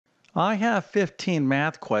I have 15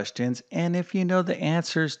 math questions, and if you know the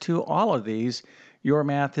answers to all of these, your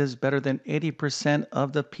math is better than 80%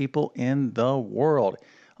 of the people in the world.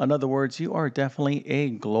 In other words, you are definitely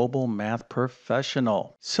a global math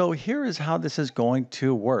professional. So here is how this is going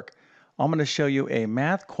to work. I'm going to show you a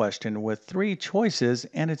math question with three choices,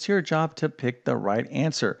 and it's your job to pick the right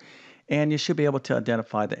answer. And you should be able to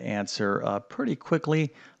identify the answer pretty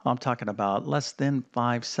quickly. I'm talking about less than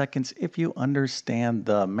 5 seconds if you understand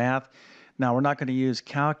the math. Now, we're not going to use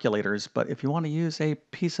calculators, but if you want to use a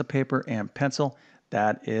piece of paper and pencil,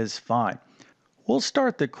 that is fine. We'll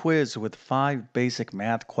start the quiz with five basic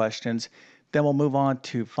math questions. Then we'll move on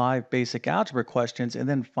to five basic algebra questions. And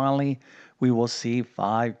then finally, we will see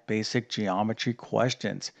five basic geometry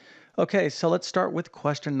questions. Okay, so let's start with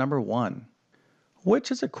question number one.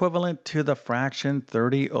 Which is equivalent to the fraction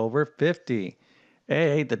 30 over 50?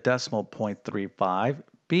 A, the decimal point 0.35,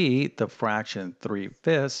 B, the fraction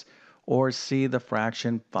 3/5, or C, the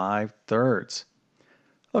fraction 5/3.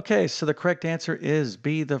 Okay, so the correct answer is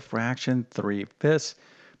B, the fraction 3/5,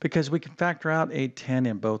 because we can factor out a 10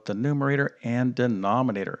 in both the numerator and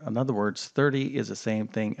denominator. In other words, 30 is the same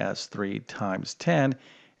thing as 3 times 10,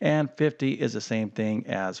 and 50 is the same thing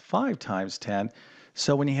as 5 times 10.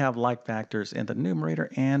 So when you have like factors in the numerator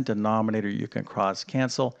and denominator, you can cross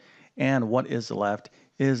cancel, and what is left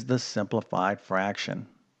is the simplified fraction.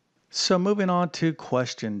 So moving on to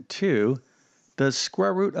question 2, the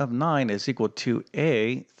square root of 9 is equal to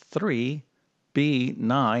A, 3, B,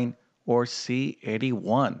 9, or C,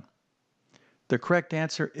 81. The correct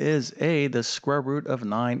answer is A, the square root of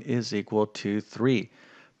 9 is equal to 3.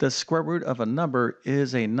 The square root of a number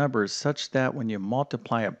is a number such that when you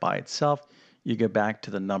multiply it by itself, you get back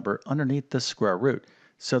to the number underneath the square root.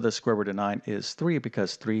 So the square root of 9 is 3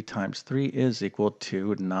 because 3 times 3 is equal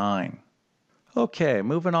to 9. Okay,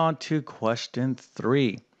 moving on to question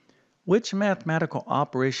 3. Which mathematical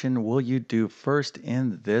operation will you do first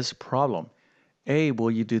in this problem? A,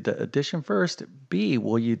 will you do the addition first? B,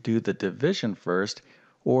 will you do the division first?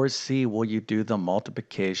 Or C, will you do the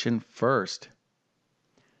multiplication first?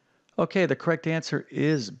 Okay, the correct answer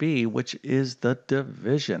is B, which is the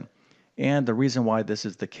division. And the reason why this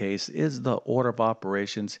is the case is the order of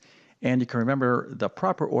operations. And you can remember the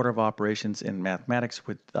proper order of operations in mathematics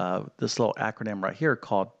with this little acronym right here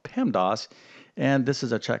called PEMDAS. And this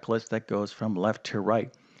is a checklist that goes from left to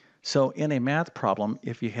right. So in a math problem,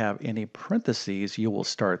 if you have any parentheses, you will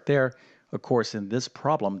start there. Of course, in this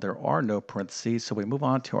problem, there are no parentheses. So we move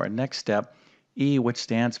on to our next step, E, which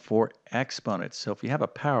stands for exponents. So if you have a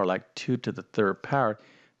power like 2 to the third power,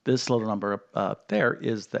 this little number up there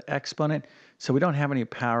is the exponent. So we don't have any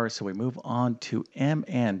power, so we move on to M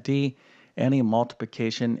and D, any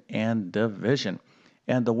multiplication and division.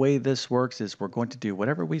 And the way this works is we're going to do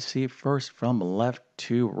whatever we see first from left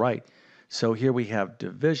to right. So here we have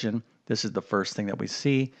division. This is the first thing that we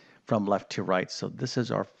see from left to right. So this is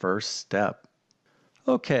our first step.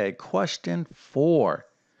 Okay, question 4.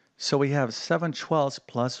 So we have 7/12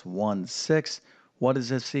 plus 1/6. What is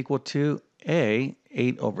this equal to? A,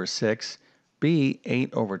 8 over 6, B,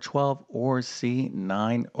 8 over 12, or C,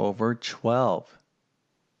 9 over 12.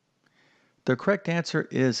 The correct answer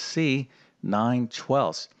is C,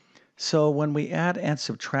 9/12. So when we add and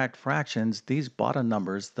subtract fractions, these bottom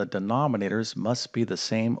numbers, the denominators, must be the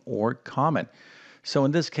same or common. So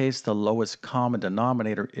in this case, the lowest common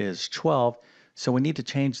denominator is 12. So we need to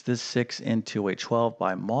change this 6 into a 12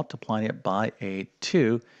 by multiplying it by a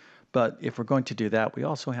 2. But if we're going to do that, we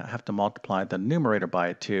also have to multiply the numerator by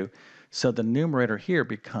a 2. So the numerator here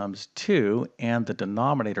becomes 2, and the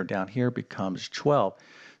denominator down here becomes 12.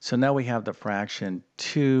 So now we have the fraction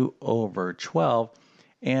 2 over 12.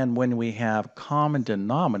 And when we have common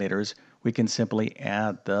denominators, we can simply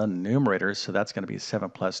add the numerators. So that's going to be 7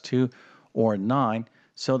 plus 2, or 9.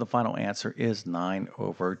 So the final answer is 9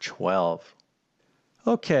 over 12.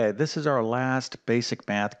 Okay, this is our last basic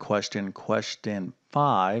math question, question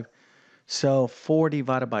 5. So 4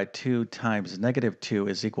 divided by 2 times negative 2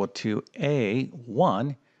 is equal to A,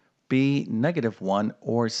 1, B, negative 1,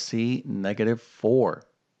 or C, negative 4.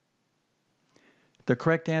 The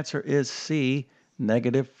correct answer is C,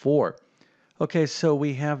 negative 4. Okay, so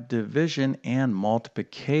we have division and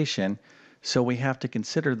multiplication, so we have to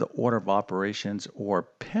consider the order of operations, or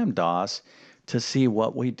PEMDAS, to see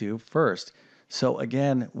what we do first. So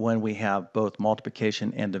again, when we have both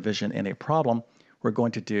multiplication and division in a problem, we're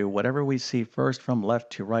going to do whatever we see first from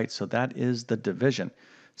left to right, so that is the division.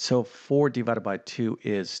 So 4 divided by 2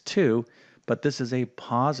 is 2, but this is a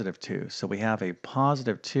positive 2. So we have a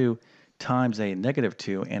positive 2 times a negative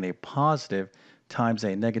 2, and a positive times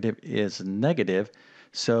a negative is negative.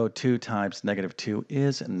 So 2 times negative 2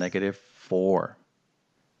 is negative 4.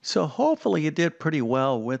 So hopefully you did pretty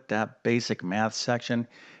well with that basic math section.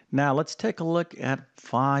 Now let's take a look at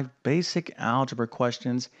 5 basic algebra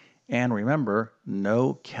questions, and remember,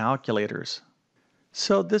 no calculators.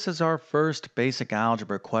 So this is our first basic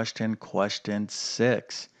algebra question, question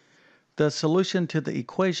 6. The solution to the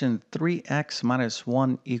equation 3x minus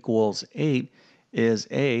 1 equals 8 is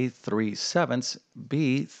A, 3/7,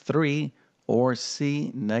 B, 3, or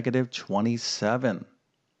C, negative 27.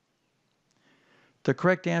 The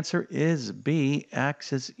correct answer is B,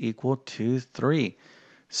 x is equal to 3.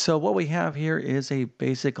 So what we have here is a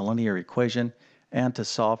basic linear equation, and to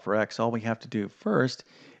solve for x, all we have to do first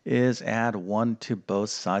is add 1 to both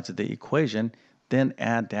sides of the equation, then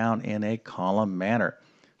add down in a column manner.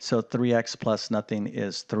 So 3x plus nothing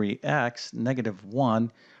is 3x, negative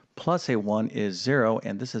 1 plus a 1 is 0,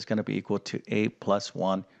 and this is going to be equal to 8 plus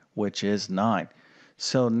 1, which is 9.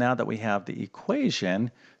 So now that we have the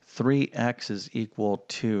equation, 3x is equal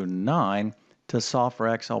to 9. To solve for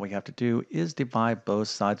x, all we have to do is divide both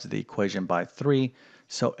sides of the equation by 3.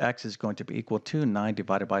 So x is going to be equal to 9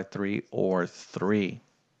 divided by 3, or 3.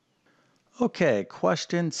 Okay,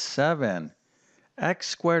 question 7. X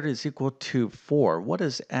squared is equal to 4. What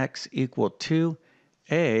is x equal to?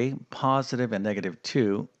 A, positive and negative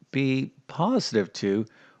 2, B, positive 2,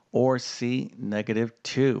 or C, negative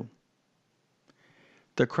 2?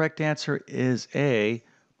 The correct answer is A,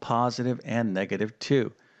 positive and negative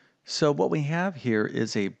 2. So what we have here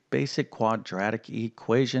is a basic quadratic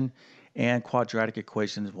equation, and quadratic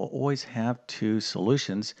equations will always have two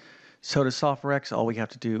solutions. So to solve for x, all we have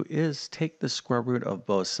to do is take the square root of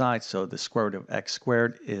both sides. So the square root of x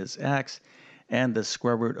squared is x, and the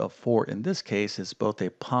square root of 4 in this case is both a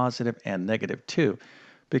positive and negative 2.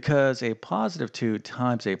 Because a positive 2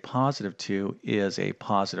 times a positive 2 is a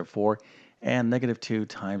positive 4, and negative 2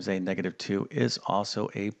 times a negative 2 is also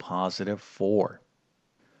a positive 4.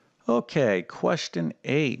 Okay, question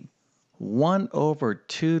 8. 1 over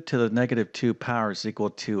 2 to the negative 2 power is equal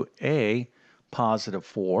to A, positive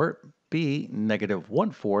 4, B, negative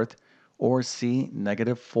 1/4, or C,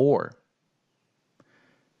 negative 4.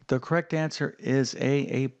 The correct answer is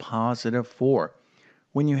a positive 4.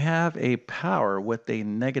 When you have a power with a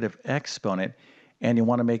negative exponent and you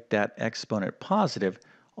want to make that exponent positive,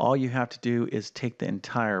 all you have to do is take the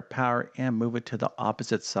entire power and move it to the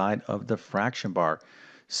opposite side of the fraction bar.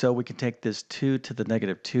 So we can take this 2 to the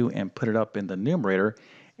negative 2 and put it up in the numerator,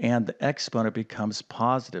 and the exponent becomes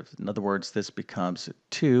positive. In other words, this becomes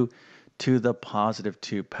 2 to the positive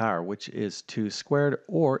 2 power, which is 2 squared,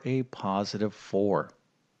 or a positive 4.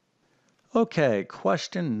 Okay,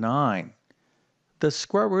 question 9. The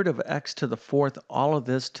square root of x to the fourth, all of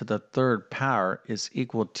this to the third power, is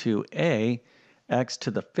equal to A, x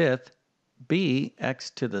to the fifth, B, x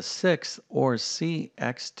to the sixth, or C,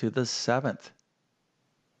 x to the seventh.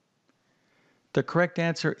 The correct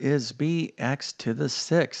answer is B, x to the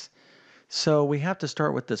sixth. So we have to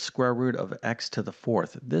start with the square root of x to the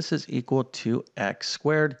fourth. This is equal to x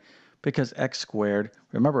squared, because x squared,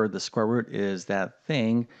 remember the square root is that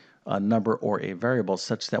thing, a number or a variable,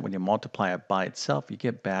 such that when you multiply it by itself, you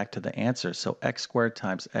get back to the answer. So x squared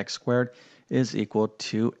times x squared is equal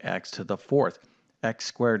to x to the fourth. X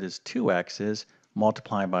squared is 2x's.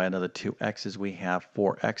 Multiplying by another 2x's, we have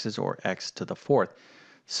 4x's, or x to the fourth.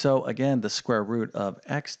 So again, the square root of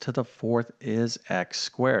x to the fourth is x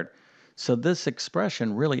squared. So this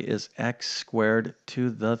expression really is x squared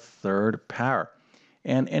to the third power.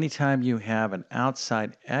 And anytime you have an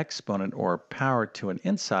outside exponent or power to an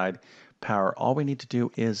inside power, all we need to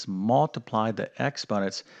do is multiply the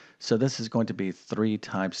exponents. So this is going to be 3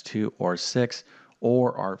 times 2, or 6,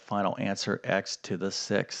 or our final answer, x to the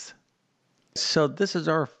sixth. So this is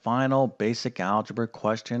our final basic algebra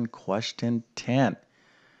question, question 10.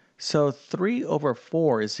 So 3 over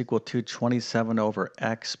 4 is equal to 27 over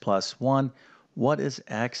x plus 1. What is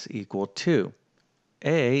x equal to?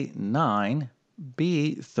 A, 9,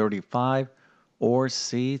 B, 35, or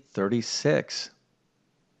C, 36?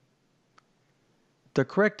 The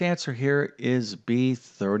correct answer here is B,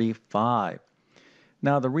 35.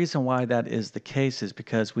 Now, the reason why that is the case is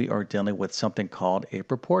because we are dealing with something called a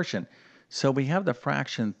proportion. So we have the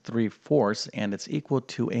fraction 3/4, and it's equal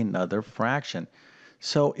to another fraction.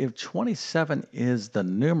 So if 27 is the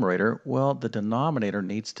numerator, well, the denominator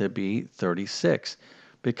needs to be 36,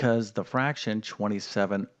 because the fraction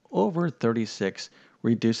 27 over 36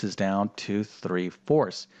 reduces down to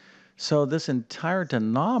 3/4. So this entire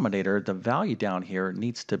denominator, the value down here,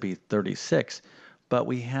 needs to be 36, but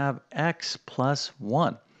we have x plus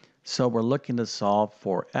 1. So we're looking to solve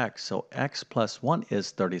for x. So x plus 1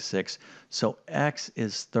 is 36. So x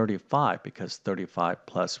is 35 because 35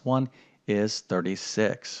 plus 1 is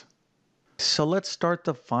 36. So let's start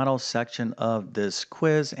the final section of this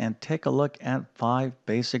quiz and take a look at 5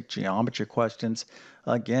 basic geometry questions.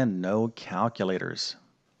 Again, no calculators.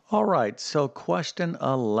 All right, so question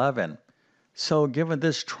 11. So given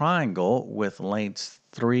this triangle with lengths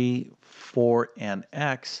 3, 4, and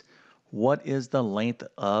x, what is the length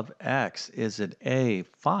of x? Is it A,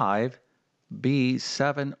 5, B,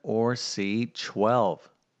 7, or C, 12?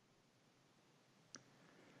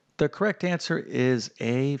 The correct answer is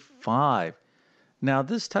A, 5. Now,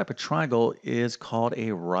 this type of triangle is called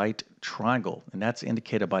a right triangle, and that's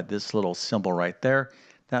indicated by this little symbol right there.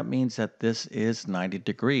 That means that this is 90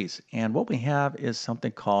 degrees. And what we have is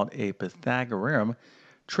something called a Pythagorean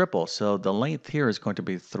triple. So the length here is going to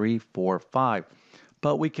be 3, 4, 5.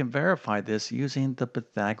 But we can verify this using the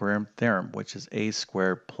Pythagorean theorem, which is a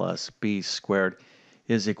squared plus b squared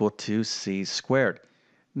is equal to c squared.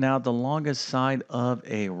 Now, the longest side of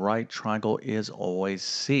a right triangle is always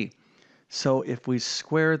c. So if we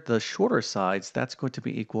square the shorter sides, that's going to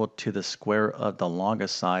be equal to the square of the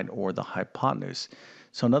longest side, or the hypotenuse.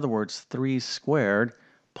 So in other words, 3 squared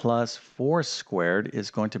plus 4 squared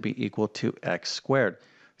is going to be equal to x squared.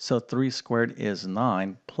 So 3 squared is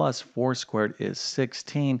 9 plus 4 squared is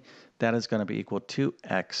 16. That is going to be equal to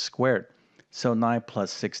x squared. So 9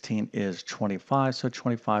 plus 16 is 25. So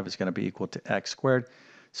 25 is going to be equal to x squared.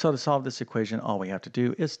 So to solve this equation, all we have to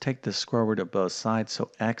do is take the square root of both sides, so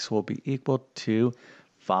x will be equal to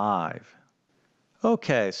 5.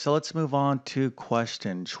 Okay, so let's move on to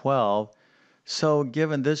question 12. So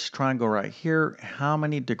given this triangle right here, how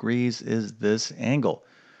many degrees is this angle?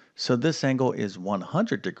 So this angle is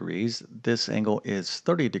 100 degrees. This angle is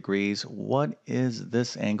 30 degrees. What is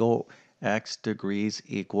this angle x degrees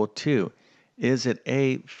equal to? Is it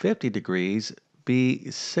A, 50 degrees, B,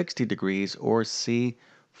 60 degrees, or C,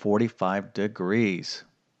 45 degrees?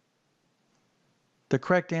 The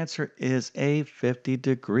correct answer is A, 50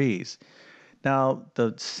 degrees. Now,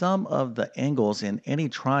 the sum of the angles in any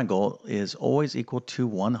triangle is always equal to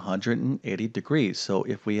 180 degrees. So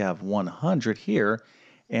if we have 100 here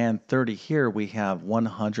and 30 here, we have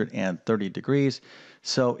 130 degrees.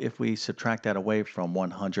 So if we subtract that away from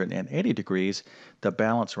 180 degrees, the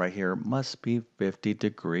balance right here must be 50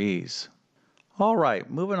 degrees. All right,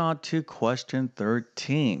 moving on to question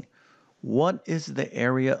 13. What is the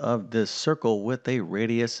area of this circle with a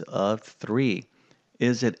radius of 3?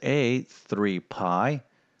 Is it A, 3 pi,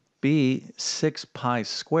 B, 6 pi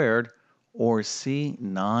squared, or C,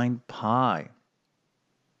 9 pi?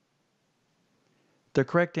 The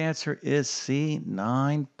correct answer is C,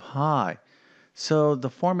 9 pi. So the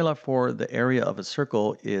formula for the area of a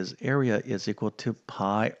circle is area is equal to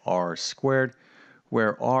pi r squared,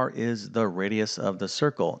 where r is the radius of the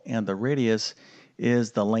circle, and the radius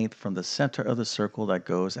is the length from the center of the circle that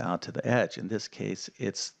goes out to the edge. In this case,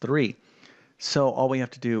 it's 3. So all we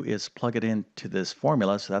have to do is plug it into this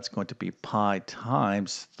formula. So that's going to be pi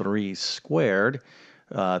times 3 squared.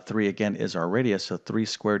 3 again is our radius, so 3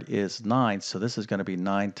 squared is 9. So this is going to be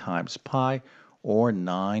 9 times pi, or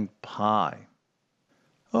 9 pi.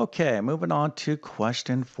 Okay, moving on to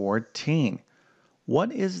question 14.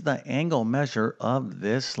 What is the angle measure of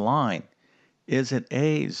this line? Is it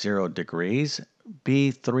A, 0 degrees,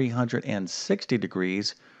 B, 360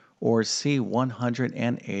 degrees, or C,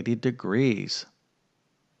 180 degrees?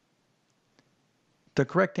 The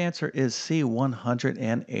correct answer is C,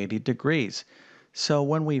 180 degrees. So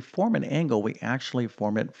when we form an angle, we actually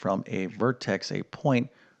form it from a vertex, a point,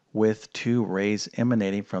 with 2 rays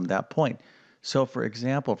emanating from that point. So for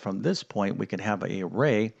example, from this point, we could have a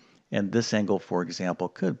ray, and this angle, for example,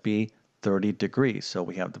 could be 30 degrees. So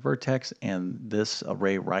we have the vertex and this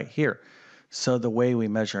ray right here. So the way we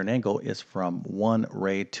measure an angle is from one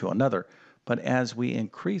ray to another. But as we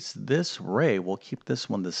increase this ray, we'll keep this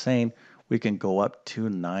one the same. We can go up to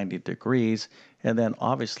 90 degrees, and then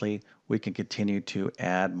obviously we can continue to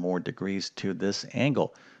add more degrees to this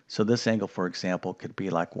angle. So this angle, for example, could be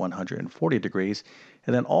like 140 degrees,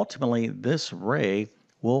 and then ultimately this ray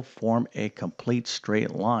will form a complete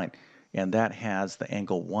straight line, and that has the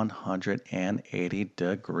angle 180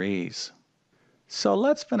 degrees. So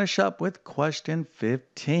let's finish up with question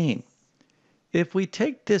 15. If we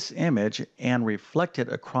take this image and reflect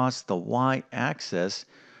it across the y-axis,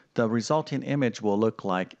 the resulting image will look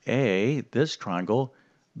like A, this triangle,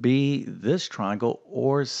 B, this triangle,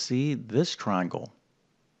 or C, this triangle.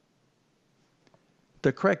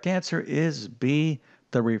 The correct answer is B.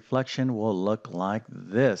 The reflection will look like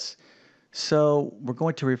this. So we're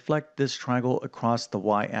going to reflect this triangle across the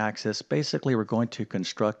y-axis. Basically, we're going to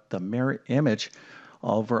construct the mirror image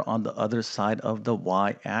over on the other side of the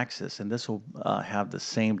y-axis. And this will have the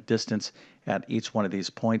same distance at each one of these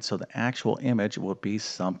points. So the actual image will be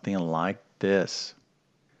something like this.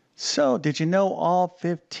 So, did you know all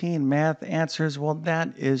 15 math answers? Well,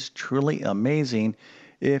 that is truly amazing.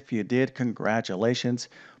 If you did, congratulations.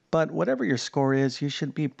 But whatever your score is, you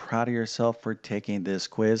should be proud of yourself for taking this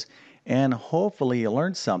quiz, and hopefully you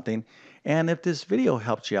learned something. And if this video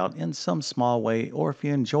helped you out in some small way, or if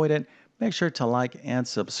you enjoyed it, make sure to like and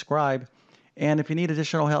subscribe. And if you need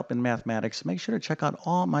additional help in mathematics, make sure to check out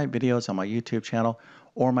all my videos on my YouTube channel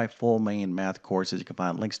or my full main math courses. You can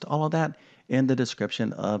find links to all of that in the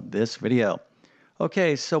description of this video.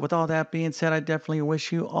 Okay, so with all that being said, I definitely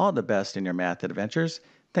wish you all the best in your math adventures.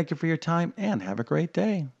 Thank you for your time and have a great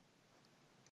day.